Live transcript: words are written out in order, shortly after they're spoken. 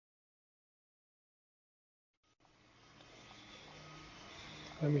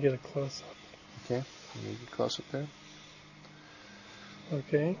Let me get a close-up. Okay, let me get close up there.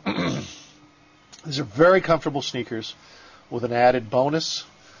 Okay. These are very comfortable sneakers with an added bonus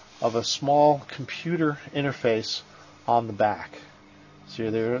of a small computer interface on the back. See,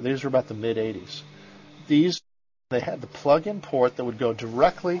 these are about the mid-'80s. They had the plug-in port that would go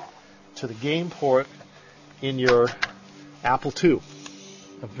directly to the game port in your Apple II.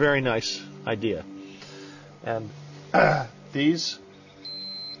 A very nice idea. And these,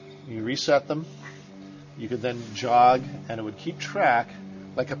 you reset them. You could then jog, and it would keep track,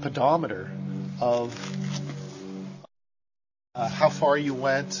 like a pedometer, of how far you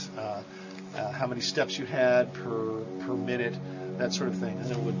went, how many steps you had per minute, that sort of thing.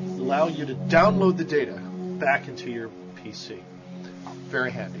 And it would allow you to download the data back into your PC.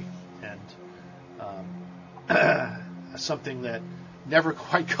 Very handy. And something that never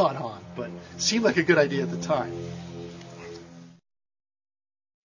quite caught on, but seemed like a good idea at the time.